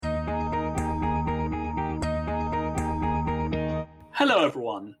Hello,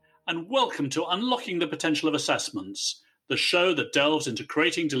 everyone, and welcome to Unlocking the Potential of Assessments, the show that delves into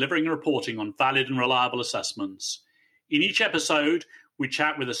creating, delivering, and reporting on valid and reliable assessments. In each episode, we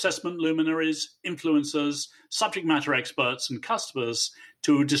chat with assessment luminaries, influencers, subject matter experts, and customers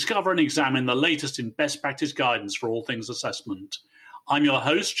to discover and examine the latest in best practice guidance for all things assessment. I'm your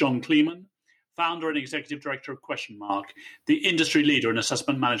host, John Kleeman, founder and executive director of Question Mark, the industry leader in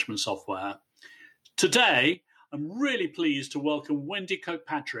assessment management software. Today, I'm really pleased to welcome Wendy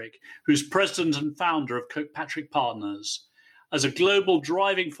Kirkpatrick, who's president and founder of Kirkpatrick Partners. As a global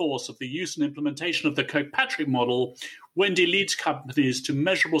driving force of the use and implementation of the Kirkpatrick model, Wendy leads companies to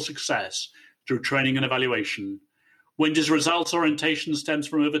measurable success through training and evaluation. Wendy's results orientation stems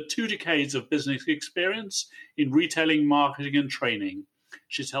from over 2 decades of business experience in retailing, marketing, and training.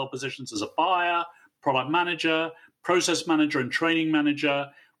 She's held positions as a buyer, product manager, process manager, and training manager,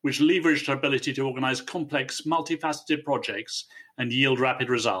 which leveraged her ability to organize complex, multifaceted projects and yield rapid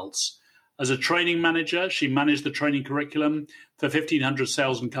results. As a training manager, she managed the training curriculum for 1,500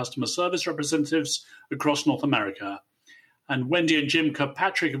 sales and customer service representatives across North America. And Wendy and Jim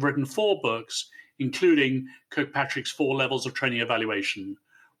Kirkpatrick have written 4 books, including Kirkpatrick's 4 Levels of Training Evaluation.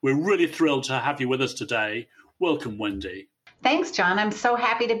 We're really thrilled to have you with us today. Welcome, Wendy. Thanks, John. I'm so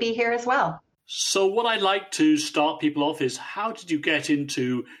happy to be here as well. So what I'd like to start people off is, how did you get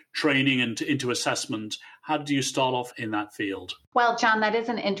into training and into assessment? How did you start off in that field? Well, John, that is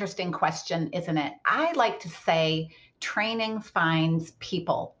an interesting question, isn't it? I like to say training finds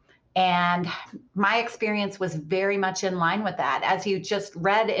people. And my experience was very much in line with that. As you just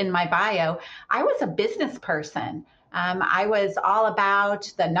read in my bio, I was a business person. I was all about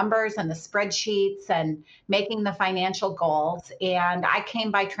the numbers and the spreadsheets and making the financial goals. And I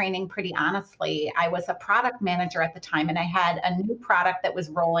came by training pretty honestly. I was a product manager at the time, and I had a new product that was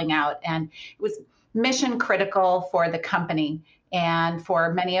rolling out, and it was mission critical for the company and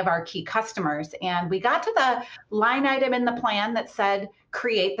for many of our key customers. And we got to the line item in the plan that said,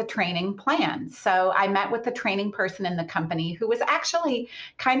 create the training plan. So I met with the training person in the company, who was actually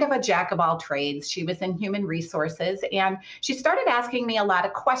kind of a jack of all trades. She was in human resources, and she started asking me a lot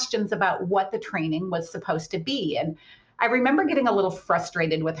of questions about what the training was supposed to be. And I remember getting a little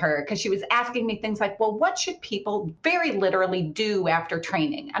frustrated with her because she was asking me things like, well, what should people very literally do after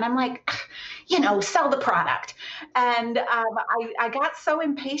training? And I'm like, sell the product. And I got so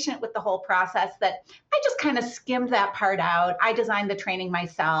impatient with the whole process that I just kind of skimmed that part out. I designed the training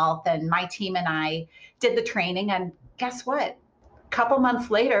myself, and my team and I did the training. And guess what? A couple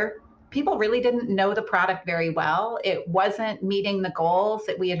months later, people really didn't know the product very well. It wasn't meeting the goals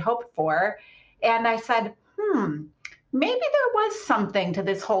that we had hoped for. And I said, maybe there was something to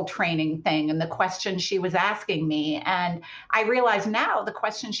this whole training thing and the questions she was asking me. And I realize now the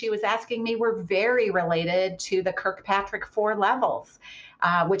questions she was asking me were very related to the Kirkpatrick 4 levels,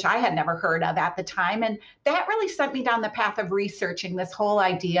 which I had never heard of at the time. And that really sent me down the path of researching this whole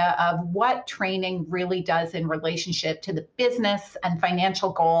idea of what training really does in relationship to the business and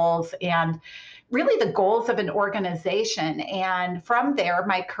financial goals and really the goals of an organization. And from there,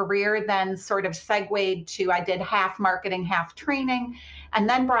 my career then sort of segued to, I did half marketing, half training, and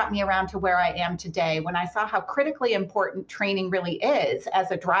then brought me around to where I am today, when I saw how critically important training really is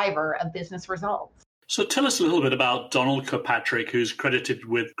as a driver of business results. So tell us a little bit about Donald Kirkpatrick, who's credited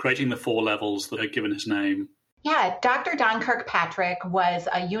with creating the 4 levels that are given his name. Yeah, Dr. Don Kirkpatrick was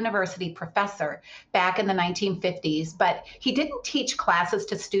a university professor back in the 1950s, but he didn't teach classes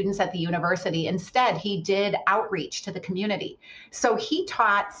to students at the university. Instead, he did outreach to the community. So he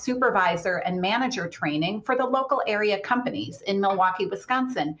taught supervisor and manager training for the local area companies in Milwaukee,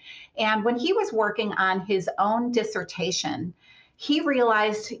 Wisconsin. And when he was working on his own dissertation, he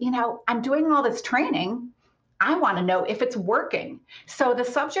realized, I'm doing all this training. I want to know if it's working. So the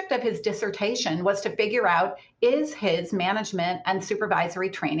subject of his dissertation was to figure out, is his management and supervisory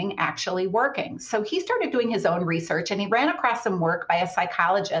training actually working? So he started doing his own research, and he ran across some work by a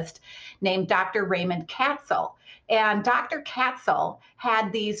psychologist named Dr. Raymond Katzel. And Dr. Katzel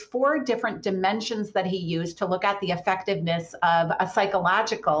had these 4 different dimensions that he used to look at the effectiveness of a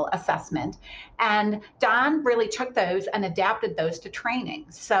psychological assessment. And Don really took those and adapted those to training.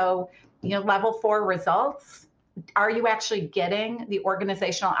 So, level 4 results. Are you actually getting the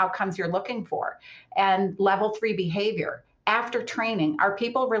organizational outcomes you're looking for? And level 3 behavior. After training, are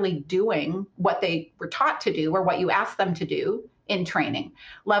people really doing what they were taught to do or what you asked them to do in training?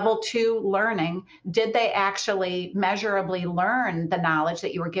 Level 2, learning. Did they actually measurably learn the knowledge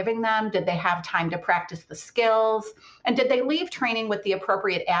that you were giving them? Did they have time to practice the skills? And did they leave training with the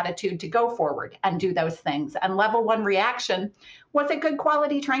appropriate attitude to go forward and do those things? And level 1, reaction. Was it good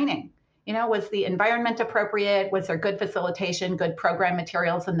quality training? Was the environment appropriate? Was there good facilitation, good program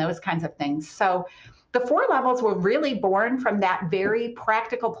materials, and those kinds of things? So the 4 levels were really born from that very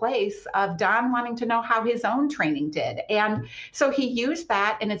practical place of Don wanting to know how his own training did. And so he used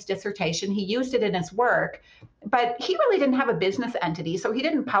that in his dissertation, he used it in his work, but he really didn't have a business entity, so he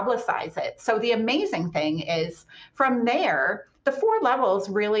didn't publicize it. So the amazing thing is from there, the 4 levels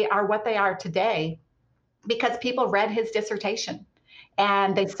really are what they are today because people read his dissertation.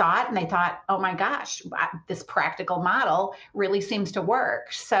 And they saw it and they thought, oh my gosh, this practical model really seems to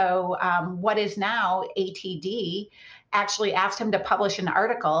work. So what is now ATD actually asked him to publish an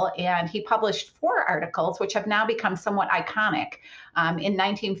article, and he published 4 articles, which have now become somewhat iconic in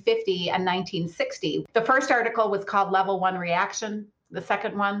 1950 and 1960. The first article was called Level 1 Reaction, the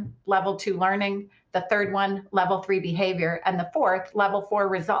second one, Level 2 Learning, the third one, Level 3 Behavior, and the fourth, Level 4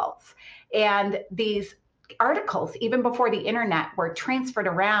 Results. And these articles, even before the internet, were transferred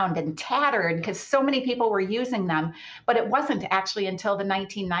around and tattered because so many people were using them. But it wasn't actually until the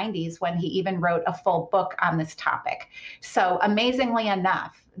 1990s when he even wrote a full book on this topic. So amazingly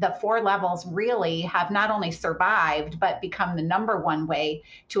enough, the 4 levels really have not only survived, but become the #1 way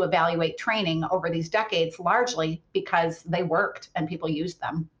to evaluate training over these decades, largely because they worked and people used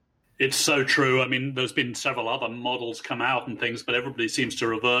them. It's so true. I mean, there's been several other models come out and things, but everybody seems to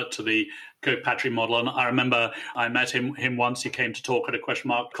revert to the Kirkpatrick model. And I remember I met him once. He came to talk at a question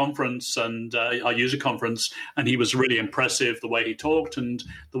mark conference and our user conference, and he was really impressive the way he talked and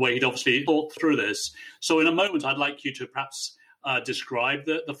the way he'd obviously thought through this. So in a moment, I'd like you to perhaps describe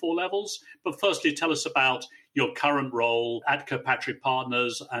the 4 levels. But firstly, tell us about your current role at Kirkpatrick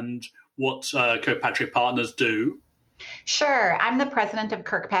Partners and what Kirkpatrick Partners do. Sure. I'm the president of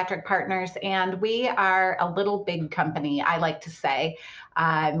Kirkpatrick Partners, and we are a little big company, I like to say.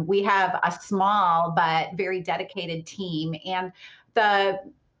 We have a small but very dedicated team. And the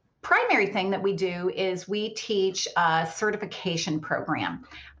primary thing that we do is we teach a certification program.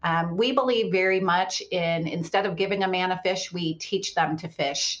 We believe very much in, instead of giving a man a fish, we teach them to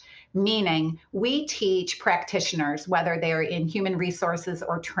fish. Meaning we teach practitioners, whether they're in human resources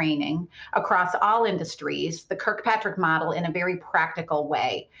or training, across all industries, the Kirkpatrick model in a very practical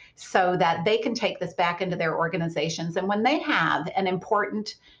way so that they can take this back into their organizations. And when they have an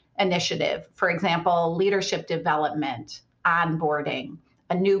important initiative, for example, leadership development, onboarding,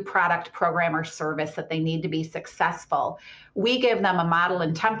 a new product, program, or service that they need to be successful, we give them a model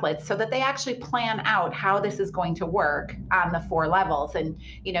and template so that they actually plan out how this is going to work on the 4 levels. And,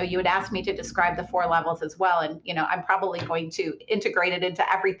 you would ask me to describe the 4 levels as well. And, I'm probably going to integrate it into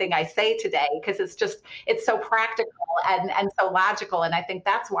everything I say today because it's so practical and so logical. And I think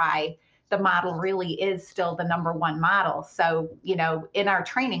that's why the model really is still the #1 model. So, in our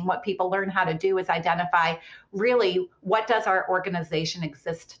training, what people learn how to do is identify really what does our organization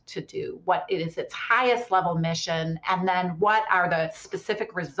exist to do? What is its highest level mission? And then what are the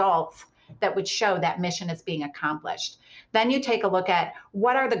specific results that would show that mission is being accomplished? Then you take a look at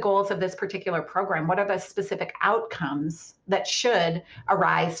what are the goals of this particular program? What are the specific outcomes that should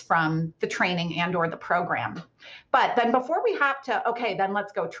arise from the training and or the program? But then before we have to, okay, then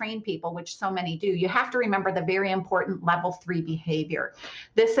let's go train people, which so many do, you have to remember the very important Level 3 behavior.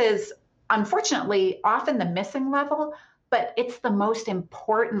 This is unfortunately often the missing level, but it's the most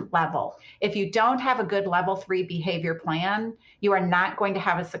important level. If you don't have a good Level 3 behavior plan, you are not going to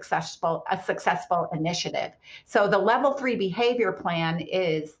have a successful initiative. So the Level 3 behavior plan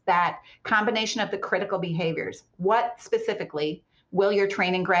is that combination of the critical behaviors. What specifically will your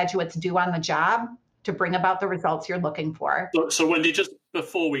training graduates do on the job to bring about the results you're looking for? So Wendy, just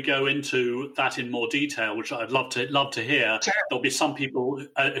before we go into that in more detail, which I'd love to hear, sure. There'll be some people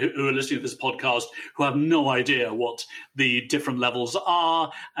who are listening to this podcast who have no idea what the different levels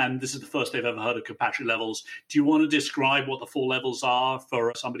are, and this is the first they've ever heard of Kirkpatrick levels. Do you want to describe what the 4 levels are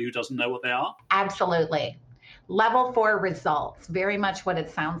for somebody who doesn't know what they are? Absolutely. Level 4 results, very much what it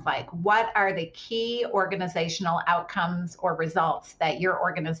sounds like. What are the key organizational outcomes or results that your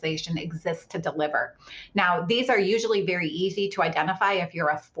organization exists to deliver? Now, these are usually very easy to identify if you're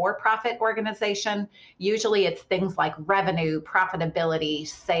a for-profit organization. Usually it's things like revenue, profitability,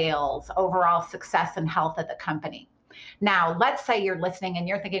 sales, overall success and health of the company. Now, let's say you're listening and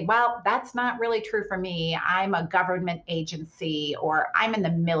you're thinking, well, that's not really true for me. I'm a government agency, or I'm in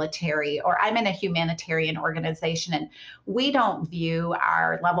the military, or I'm in a humanitarian organization, and we don't view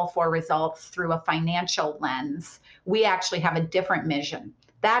our Level 4 results through a financial lens. We actually have a different mission.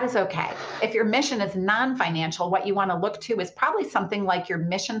 That is okay. If your mission is non-financial, what you want to look to is probably something like your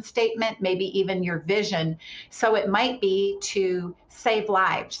mission statement, maybe even your vision. So it might be to save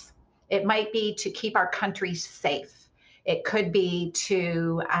lives. It might be to keep our country safe. It could be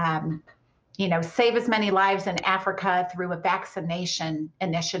to, save as many lives in Africa through a vaccination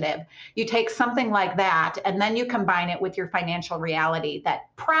initiative. You take something like that, and then you combine it with your financial reality that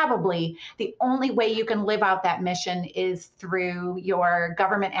probably the only way you can live out that mission is through your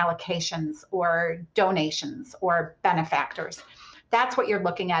government allocations or donations or benefactors. That's what you're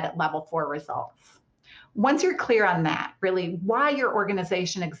looking at level 4 results. Once you're clear on that, really why your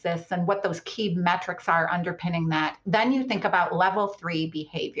organization exists and what those key metrics are underpinning that, then you think about level 3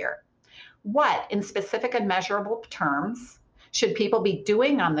 behavior. What, in specific and measurable terms, should people be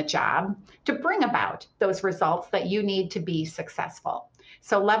doing on the job to bring about those results that you need to be successful?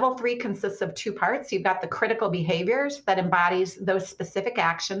 So level 3 consists of 2 parts. You've got the critical behaviors that embodies those specific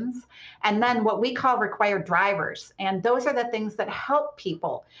actions, and then what we call required drivers. And those are the things that help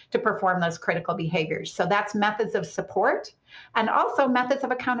people to perform those critical behaviors. So that's methods of support and also methods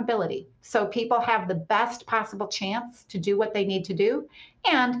of accountability. So people have the best possible chance to do what they need to do,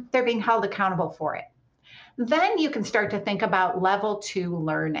 and they're being held accountable for it. Then you can start to think about level 2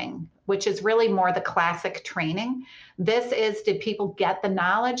 learning, which is really more the classic training. This is, did people get the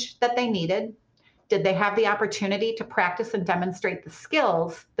knowledge that they needed? Did they have the opportunity to practice and demonstrate the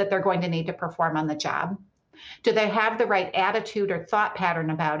skills that they're going to need to perform on the job? Do they have the right attitude or thought pattern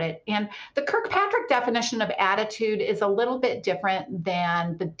about it? And the Kirkpatrick definition of attitude is a little bit different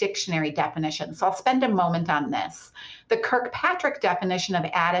than the dictionary definition. So I'll spend a moment on this. The Kirkpatrick definition of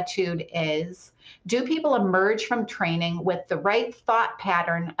attitude is, do people emerge from training with the right thought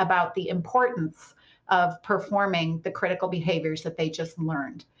pattern about the importance of performing the critical behaviors that they just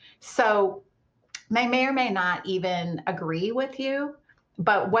learned? So they may or may not even agree with you,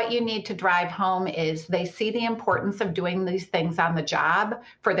 but what you need to drive home is they see the importance of doing these things on the job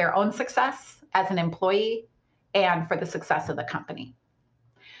for their own success as an employee and for the success of the company.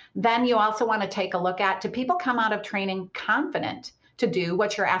 Then you also want to take a look at, do people come out of training confident to do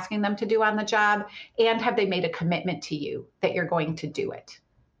what you're asking them to do on the job? And have they made a commitment to you that you're going to do it?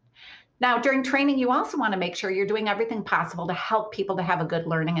 Now, during training, you also want to make sure you're doing everything possible to help people to have a good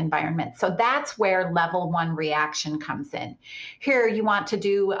learning environment. So that's where level 1 reaction comes in. Here, you want to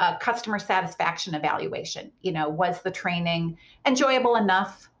do a customer satisfaction evaluation. Was the training enjoyable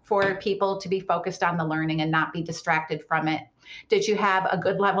enough for people to be focused on the learning and not be distracted from it? Did you have a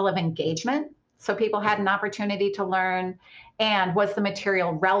good level of engagement so people had an opportunity to learn? And was the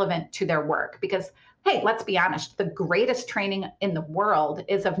material relevant to their work? Because hey, let's be honest, the greatest training in the world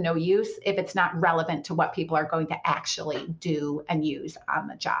is of no use if it's not relevant to what people are going to actually do and use on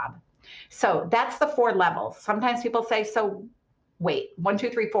the job. So that's the 4 levels. Sometimes people say, so wait, 1,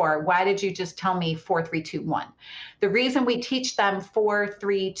 2, 3, 4, why did you just tell me 4, 3, 2, 1? The reason we teach them 4,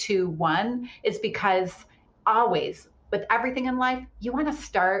 3, 2, 1 is because always, with everything in life, you want to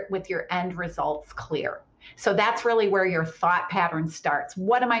start with your end results clear. So that's really where your thought pattern starts.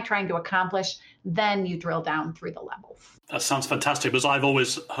 What am I trying to accomplish? Then you drill down through the levels. That sounds fantastic, because I've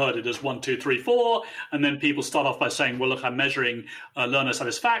always heard it as 1, 2, 3, 4. And then people start off by saying, well, look, I'm measuring learner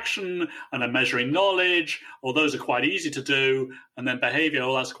satisfaction and I'm measuring knowledge. Or those are quite easy to do. And then behavior,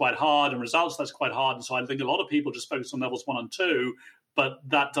 well, that's quite hard. And results, that's quite hard. And so I think a lot of people just focus on levels 1 and 2. But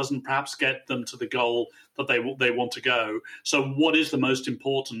that doesn't perhaps get them to the goal that they want to go. So what is the most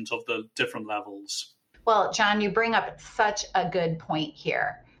important of the different levels? Well, John, you bring up such a good point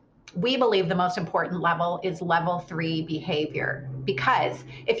here. We believe the most important level is level 3 behavior, because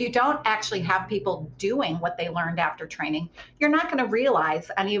if you don't actually have people doing what they learned after training, you're not going to realize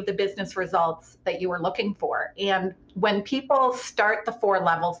any of the business results that you were looking for. And when people start the 4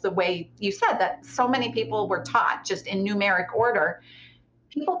 levels, the way you said that so many people were taught just in numeric order,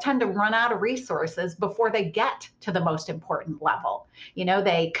 people tend to run out of resources before they get to the most important level.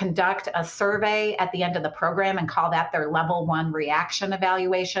 They conduct a survey at the end of the program and call that their level 1 reaction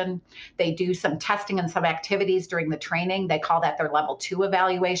evaluation. They do some testing and some activities during the training. They call that their level 2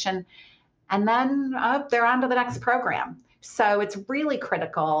 evaluation. And then they're on to the next program. So it's really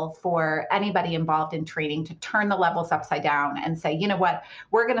critical for anybody involved in training to turn the levels upside down and say, you know what,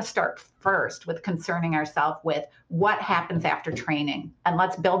 we're going to start first with concerning ourselves with what happens after training. And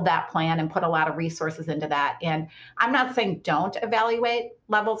let's build that plan and put a lot of resources into that. And I'm not saying don't evaluate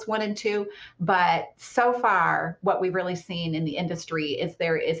levels 1 and 2, but so far what we've really seen in the industry is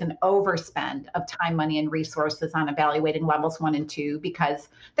there is an overspend of time, money, and resources on evaluating levels 1 and 2 because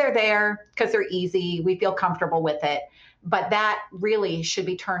they're there, because they're easy, we feel comfortable with it. But that really should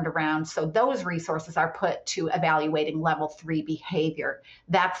be turned around. So those resources are put to evaluating level 3 behavior.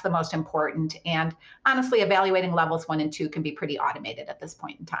 That's the most important. And honestly, evaluating levels 1 and 2 can be pretty automated at this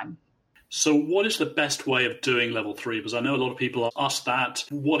point in time. So what is the best way of doing level 3? Because I know a lot of people ask that.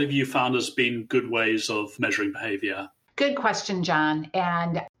 What have you found as being good ways of measuring behavior? Good question, John.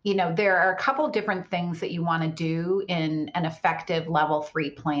 And, there are a couple different things that you want to do in an effective level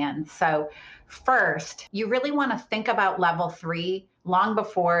 3 plan. So, first, you really want to think about level 3 long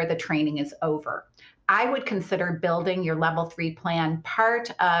before the training is over. I would consider building your level 3 plan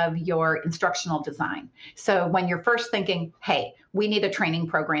part of your instructional design. So when you're first thinking, hey, we need a training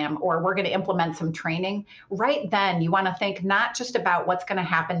program or we're going to implement some training, right then you want to think not just about what's going to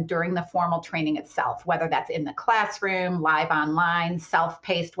happen during the formal training itself, whether that's in the classroom, live online,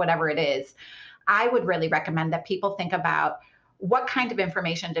 self-paced, whatever it is. I would really recommend that people think about what kind of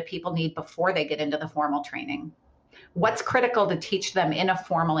information do people need before they get into the formal training. What's critical to teach them in a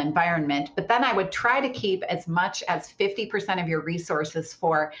formal environment. But then I would try to keep as much as 50% of your resources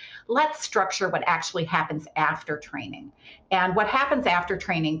for let's structure what actually happens after training. And what happens after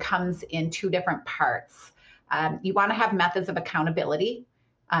training comes in two different parts. You want to have methods of accountability.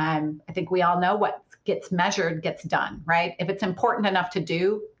 I think we all know what gets measured gets done, right? If it's important enough to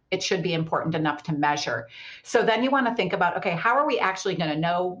do, it should be important enough to measure. So then you want to think about, okay, how are we actually going to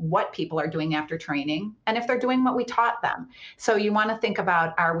know what people are doing after training and if they're doing what we taught them? So you want to think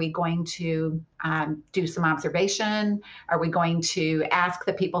about, are we going to do some observation? Are we going to ask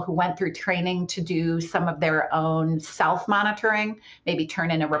the people who went through training to do some of their own self-monitoring, maybe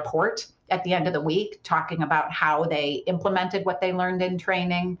turn in a report at the end of the week talking about how they implemented what they learned in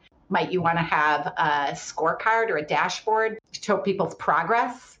training? Might you want to have a scorecard or a dashboard to show people's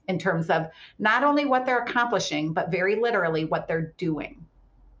progress in terms of not only what they're accomplishing, but very literally what they're doing?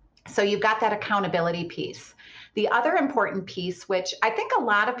 So you've got that accountability piece. The other important piece, which I think a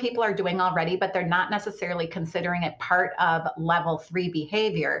lot of people are doing already, but they're not necessarily considering it part of level 3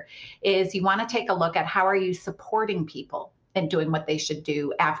 behavior, is you want to take a look at how are you supporting people and doing what they should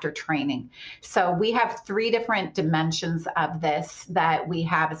do after training. So we have 3 different dimensions of this that we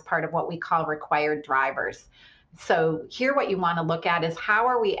have as part of what we call required drivers. So here what you want to look at is how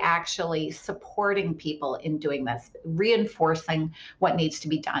are we actually supporting people in doing this, reinforcing what needs to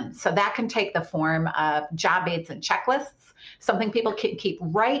be done. So that can take the form of job aids and checklists, something people can keep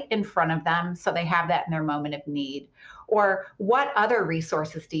right in front of them so they have that in their moment of need. Or what other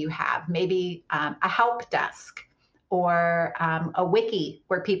resources do you have? Maybe a help desk, or a wiki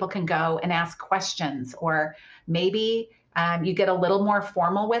where people can go and ask questions, or maybe you get a little more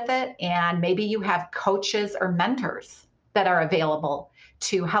formal with it and maybe you have coaches or mentors that are available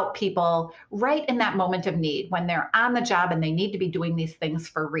to help people right in that moment of need when they're on the job and they need to be doing these things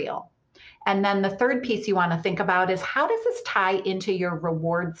for real. And then the third piece you want to think about is how does this tie into your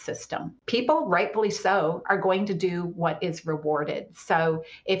reward system? People, rightfully so, are going to do what is rewarded. So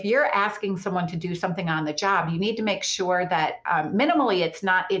if you're asking someone to do something on the job, you need to make sure that minimally it's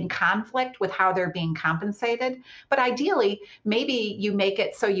not in conflict with how they're being compensated. But ideally, maybe you make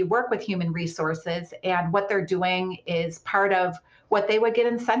it so you work with human resources and what they're doing is part of what they would get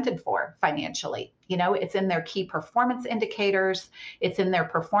incented for financially. It's in their key performance indicators, it's in their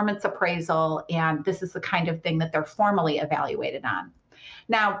performance appraisal, and this is the kind of thing that they're formally evaluated on.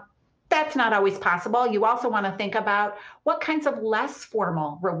 Now, that's not always possible. You also want to think about what kinds of less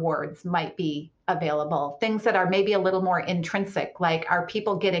formal rewards might be available, things that are maybe a little more intrinsic, like are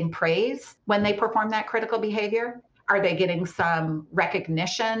people getting praise when they perform that critical behavior? Are they getting some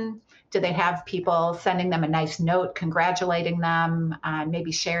recognition? Do they have people sending them a nice note, congratulating them,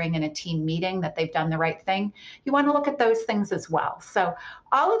 maybe sharing in a team meeting that they've done the right thing? You want to look at those things as well. So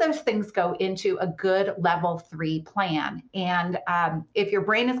all of those things go into a good level 3 plan. And if your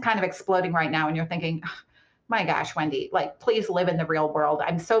brain is kind of exploding right now and you're thinking, my gosh, Wendy, please live in the real world.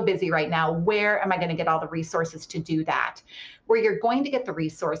 I'm so busy right now. Where am I going to get all the resources to do that? Where you're going to get the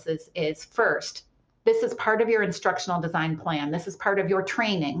resources is first, this is part of your instructional design plan. This is part of your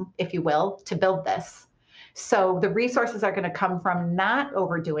training, if you will, to build this. So the resources are going to come from not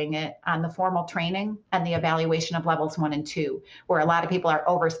overdoing it on the formal training and the evaluation of levels 1 and 2, where a lot of people are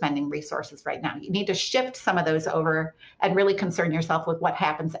overspending resources right now. You need to shift some of those over and really concern yourself with what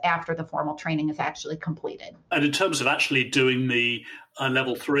happens after the formal training is actually completed. And in terms of actually doing the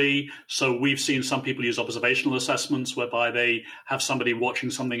level 3, so we've seen some people use observational assessments whereby they have somebody watching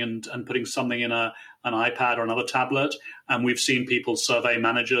something and putting something in an iPad or another tablet. And we've seen people survey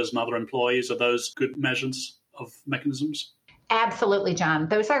managers and other employees. Are those good measures of mechanisms? Absolutely, John.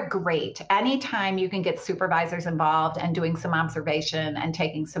 Those are great. Anytime you can get supervisors involved and doing some observation and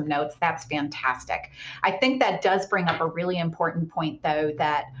taking some notes, that's fantastic. I think that does bring up a really important point, though,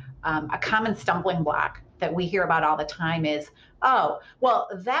 that a common stumbling block that we hear about all the time is, oh, well,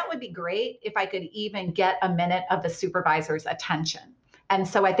 that would be great if I could even get a minute of the supervisor's attention. And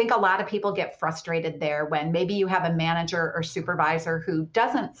so I think a lot of people get frustrated there when maybe you have a manager or supervisor who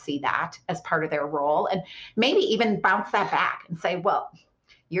doesn't see that as part of their role, and maybe even bounce that back and say, well,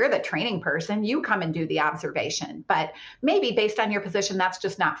 you're the training person, you come and do the observation. But maybe based on your position, that's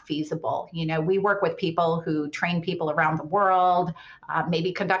just not feasible. We work with people who train people around the world,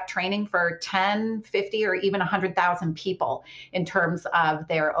 maybe conduct training for 10, 50, or even 100,000 people in terms of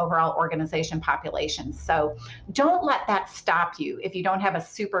their overall organization population. So don't let that stop you if you don't have a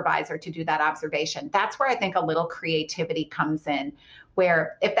supervisor to do that observation. That's where I think a little creativity comes in,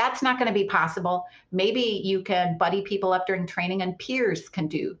 where if that's not going to be possible, maybe you can buddy people up during training and peers can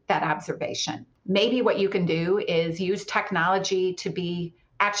do that observation. Maybe what you can do is use technology to be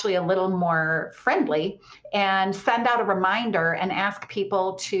actually a little more friendly and send out a reminder and ask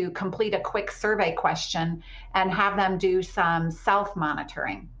people to complete a quick survey question and have them do some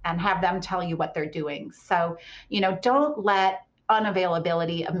self-monitoring and have them tell you what they're doing. So, don't let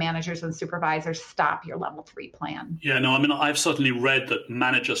unavailability of managers and supervisors stop your level 3 plan. Yeah, no, I mean, I've certainly read that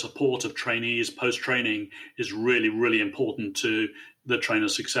manager support of trainees post-training is really, really important to the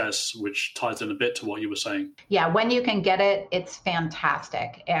trainer's success, which ties in a bit to what you were saying. Yeah, when you can get it, it's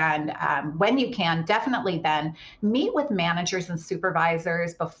fantastic. And when you can, definitely then meet with managers and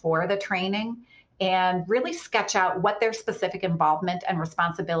supervisors before the training and really sketch out what their specific involvement and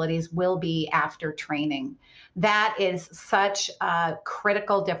responsibilities will be after training. That is such a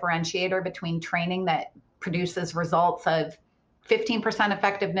critical differentiator between training that produces results of 15%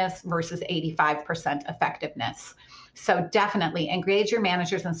 effectiveness versus 85% effectiveness. So definitely engage your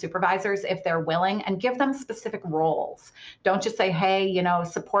managers and supervisors if they're willing, and give them specific roles. Don't just say, hey,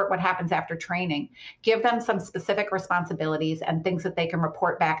 support what happens after training. Give them some specific responsibilities and things that they can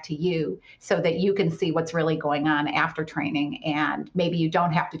report back to you so that you can see what's really going on after training. And maybe you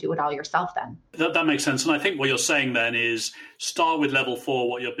don't have to do it all yourself then. That makes sense. And I think what you're saying then is start with level 4,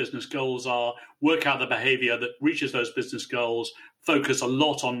 what your business goals are, work out the behavior that reaches those business goals, focus a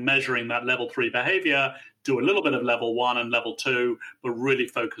lot on measuring that level 3 behavior, do a little bit of level 1 and level 2, but really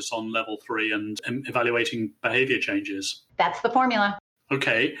focus on level 3 and evaluating behavior changes. That's the formula.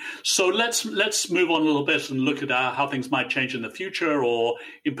 Okay, so let's move on a little bit and look at how things might change in the future, or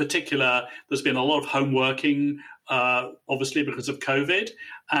in particular, there's been a lot of home working, obviously because of COVID,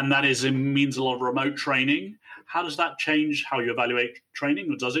 and that means a lot of remote training. How does that change how you evaluate training,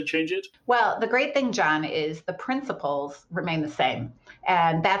 or does it change it? Well, the great thing, John, is the principles remain the same.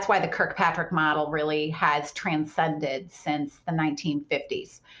 And that's why the Kirkpatrick model really has transcended since the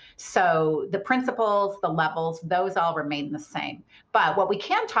 1950s. So the principles, the levels, those all remain the same. But what we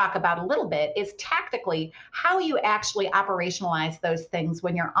can talk about a little bit is tactically how you actually operationalize those things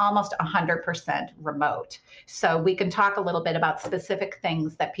when you're almost 100% remote. So we can talk a little bit about specific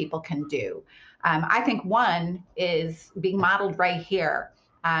things that people can do. I think one is being modeled right here.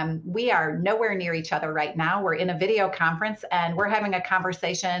 We are nowhere near each other right now. We're in a video conference and we're having a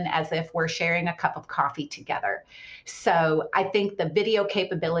conversation as if we're sharing a cup of coffee together. So I think the video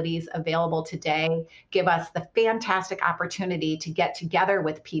capabilities available today give us the fantastic opportunity to get together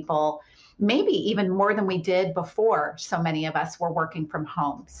with people, maybe even more than we did before so many of us were working from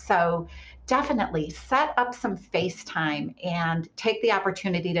home. So definitely set up some FaceTime and take the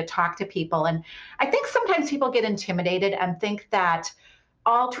opportunity to talk to people. And I think sometimes people get intimidated and think that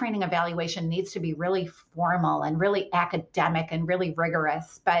all training evaluation needs to be really formal and really academic and really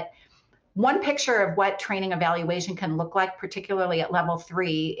rigorous. But one picture of what training evaluation can look like, particularly at level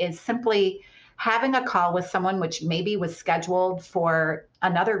 3, is simply having a call with someone which maybe was scheduled for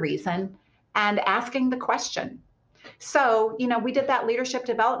another reason and asking the question. So, we did that leadership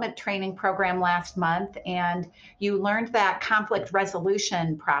development training program last month, and you learned that conflict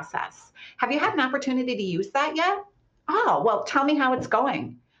resolution process. Have you had an opportunity to use that yet? Oh, well, tell me how it's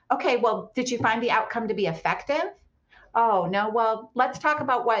going. Okay, well, did you find the outcome to be effective? Oh, no, well, let's talk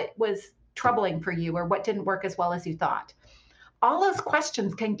about what was troubling for you or what didn't work as well as you thought. All those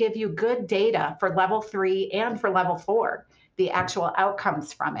questions can give you good data for level 3 and for level 4, the actual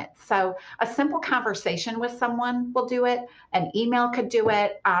outcomes from it. So a simple conversation with someone will do it. An email could do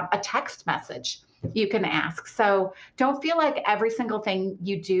it. A text message you can ask. So don't feel like every single thing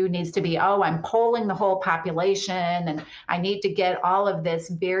you do needs to be, oh, I'm polling the whole population and I need to get all of this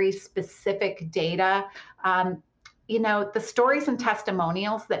very specific data. The stories and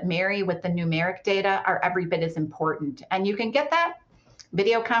testimonials that marry with the numeric data are every bit as important. And you can get that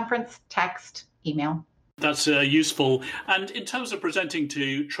video conference, text, email. That's useful. And in terms of presenting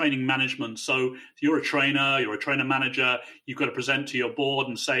to training management, so you're a trainer manager, you've got to present to your board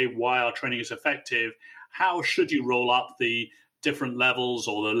and say why our training is effective. How should you roll up the different levels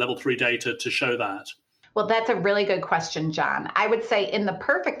or the level 3 data to show that? Well, that's a really good question, John. I would say in the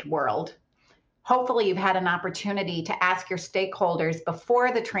perfect world, hopefully you've had an opportunity to ask your stakeholders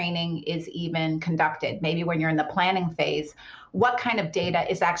before the training is even conducted, maybe when you're in the planning phase, what kind of data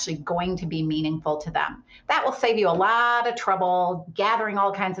is actually going to be meaningful to them. That will save you a lot of trouble gathering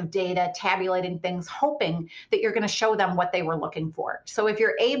all kinds of data, tabulating things, hoping that you're going to show them what they were looking for. So if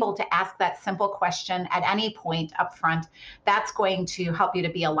you're able to ask that simple question at any point up front, that's going to help you to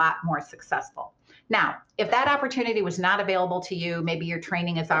be a lot more successful. Now, if that opportunity was not available to you, maybe your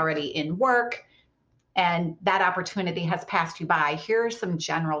training is already in work, and that opportunity has passed you by, here are some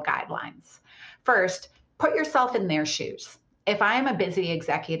general guidelines. First, put yourself in their shoes. If I am a busy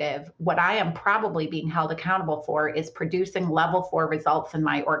executive, what I am probably being held accountable for is producing level 4 results in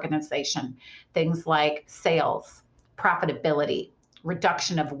my organization. Things like sales, profitability,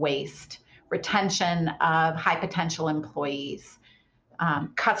 reduction of waste, retention of high potential employees,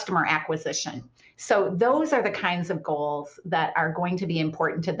 customer acquisition. So those are the kinds of goals that are going to be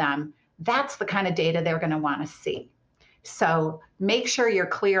important to them. That's the kind of data they're going to want to see. So make sure you're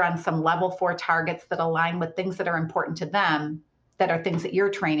clear on some level 4 targets that align with things that are important to them, that are things that your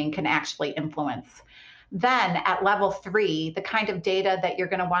training can actually influence. Then at level 3, the kind of data that you're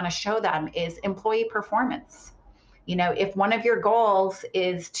going to want to show them is employee performance. If one of your goals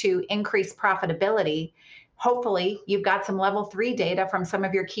is to increase profitability, hopefully you've got some level 3 data from some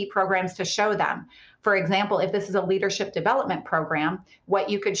of your key programs to show them. For example, if this is a leadership development program, what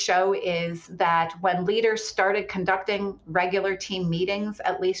you could show is that when leaders started conducting regular team meetings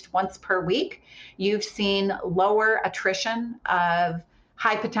at least once per week, you've seen lower attrition of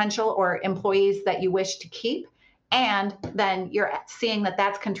high potential or employees that you wish to keep. And then you're seeing that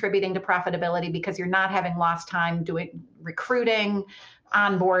that's contributing to profitability because you're not having lost time doing recruiting,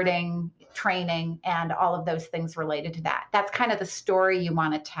 onboarding, training, and all of those things related to that. That's kind of the story you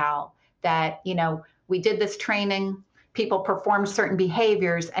want to tell, that, we did this training, people performed certain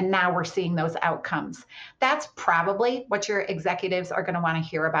behaviors, and now we're seeing those outcomes. That's probably what your executives are going to want to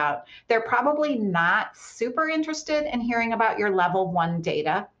hear about. They're probably not super interested in hearing about your level 1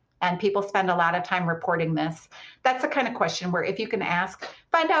 data, and people spend a lot of time reporting this. That's the kind of question where if you can ask,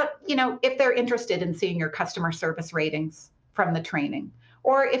 find out, if they're interested in seeing your customer service ratings from the training,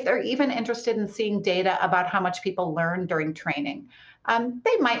 or if they're even interested in seeing data about how much people learn during training.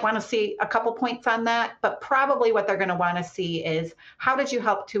 They might want to see a couple points on that, but probably what they're going to want to see is, how did you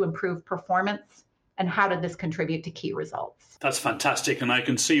help to improve performance, and how did this contribute to key results? That's fantastic, and I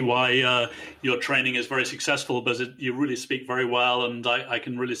can see why your training is very successful, because you really speak very well, and I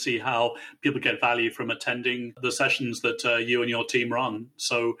can really see how people get value from attending the sessions that you and your team run.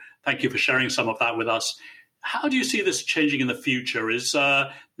 So thank you for sharing some of that with us. How do you see this changing in the future? Is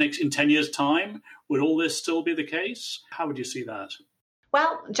in 10 years' time, would all this still be the case? How would you see that?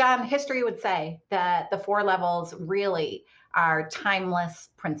 Well, John, history would say that the 4 levels really are timeless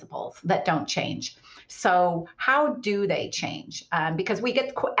principles that don't change. So how do they change? Because we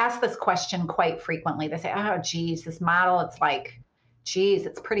get asked this question quite frequently. They say, oh, geez, this model, it's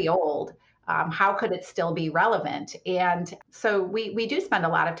pretty old. How could it still be relevant? And so we do spend a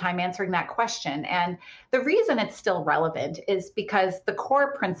lot of time answering that question. And the reason it's still relevant is because the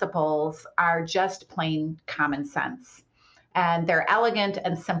core principles are just plain common sense. And they're elegant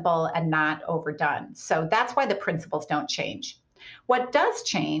and simple and not overdone. So that's why the principles don't change. What does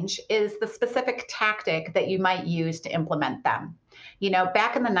change is the specific tactic that you might use to implement them.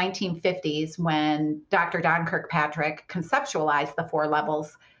 Back in the 1950s, when Dr. Don Kirkpatrick conceptualized the 4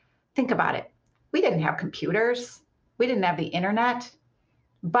 levels, think about it. We didn't have computers. We didn't have the internet,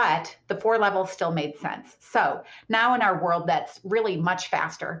 but the 4 levels still made sense. So now in our world that's really much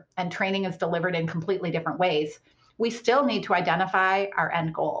faster and training is delivered in completely different ways, we still need to identify our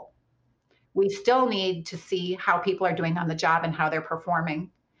end goal. We still need to see how people are doing on the job and how they're performing.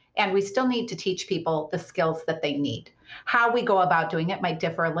 And we still need to teach people the skills that they need. How we go about doing it might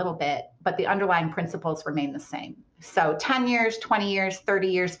differ a little bit, but the underlying principles remain the same. So 10 years, 20 years, 30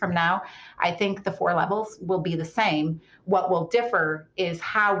 years from now, I think the 4 levels will be the same. What will differ is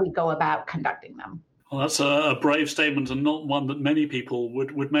how we go about conducting them. Well, that's a brave statement, and not one that many people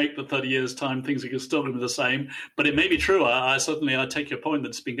would make. That 30 years' time, things are still going to be the same. But it may be true. I take your point that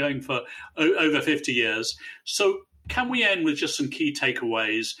it's been going for over 50 years. So can we end with just some key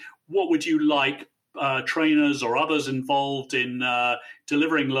takeaways? What would you like trainers or others involved in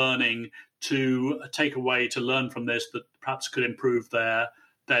delivering learning to take away, to learn from this, that perhaps could improve their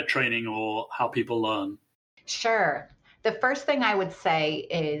training or how people learn? Sure. The first thing I would say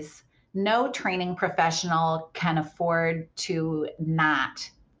is, no training professional can afford to not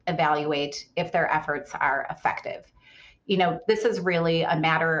evaluate if their efforts are effective. This is really a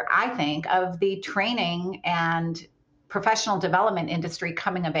matter, I think, of the training and professional development industry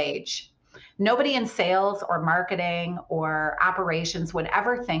coming of age. Nobody in sales or marketing or operations would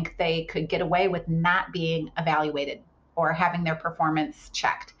ever think they could get away with not being evaluated or having their performance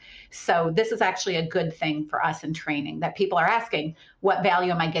checked. So this is actually a good thing for us in training, that people are asking, what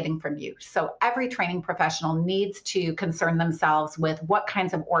value am I getting from you? So every training professional needs to concern themselves with what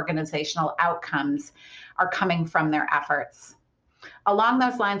kinds of organizational outcomes are coming from their efforts. Along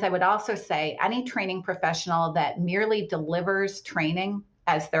those lines, I would also say any training professional that merely delivers training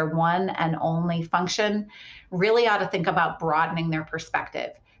as their one and only function really ought to think about broadening their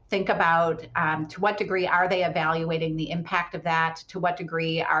perspective. Think about to what degree are they evaluating the impact of that? To what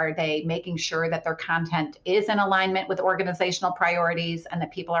degree are they making sure that their content is in alignment with organizational priorities and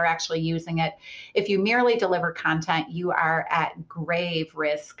that people are actually using it? If you merely deliver content, you are at grave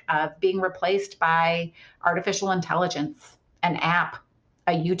risk of being replaced by artificial intelligence, an app,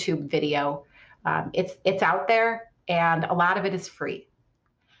 a YouTube video. It's out there, and a lot of it is free.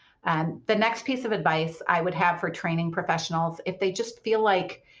 The next piece of advice I would have for training professionals, if they just feel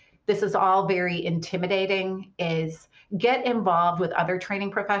like this is all very intimidating, is get involved with other training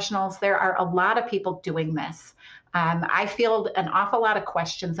professionals. There are a lot of people doing this. I field an awful lot of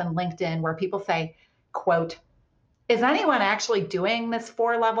questions on LinkedIn where people say, quote, is anyone actually doing this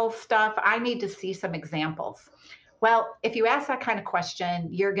 4-level stuff? I need to see some examples. Well, if you ask that kind of question,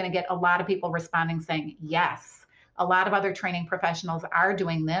 you're going to get a lot of people responding saying, yes. A lot of other training professionals are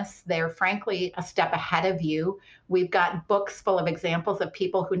doing this. They're frankly a step ahead of you. We've got books full of examples of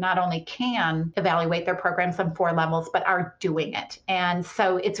people who not only can evaluate their programs on 4 levels, but are doing it. And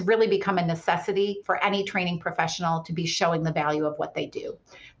so it's really become a necessity for any training professional to be showing the value of what they do.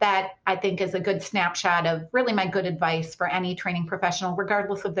 That, I think, is a good snapshot of really my good advice for any training professional,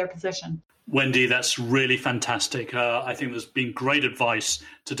 regardless of their position. Wendy, that's really fantastic. I think there's been great advice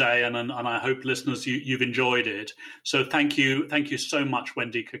today, and I hope listeners, you've enjoyed it. So thank you so much,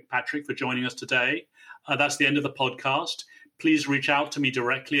 Wendy Kirkpatrick, for joining us today. That's the end of the podcast. Please reach out to me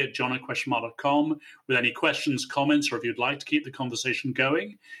directly at john@questionmark.com with any questions, comments, or if you'd like to keep the conversation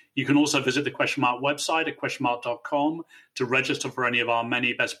going. You can also visit the Question Mark website at questionmark.com to register for any of our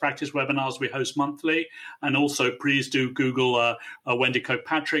many best practice webinars we host monthly. And also, please do Google Wendy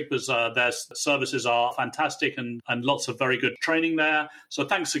Kirkpatrick, because their services are fantastic and lots of very good training there. So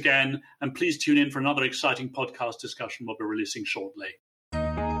thanks again, and please tune in for another exciting podcast discussion we'll be releasing shortly.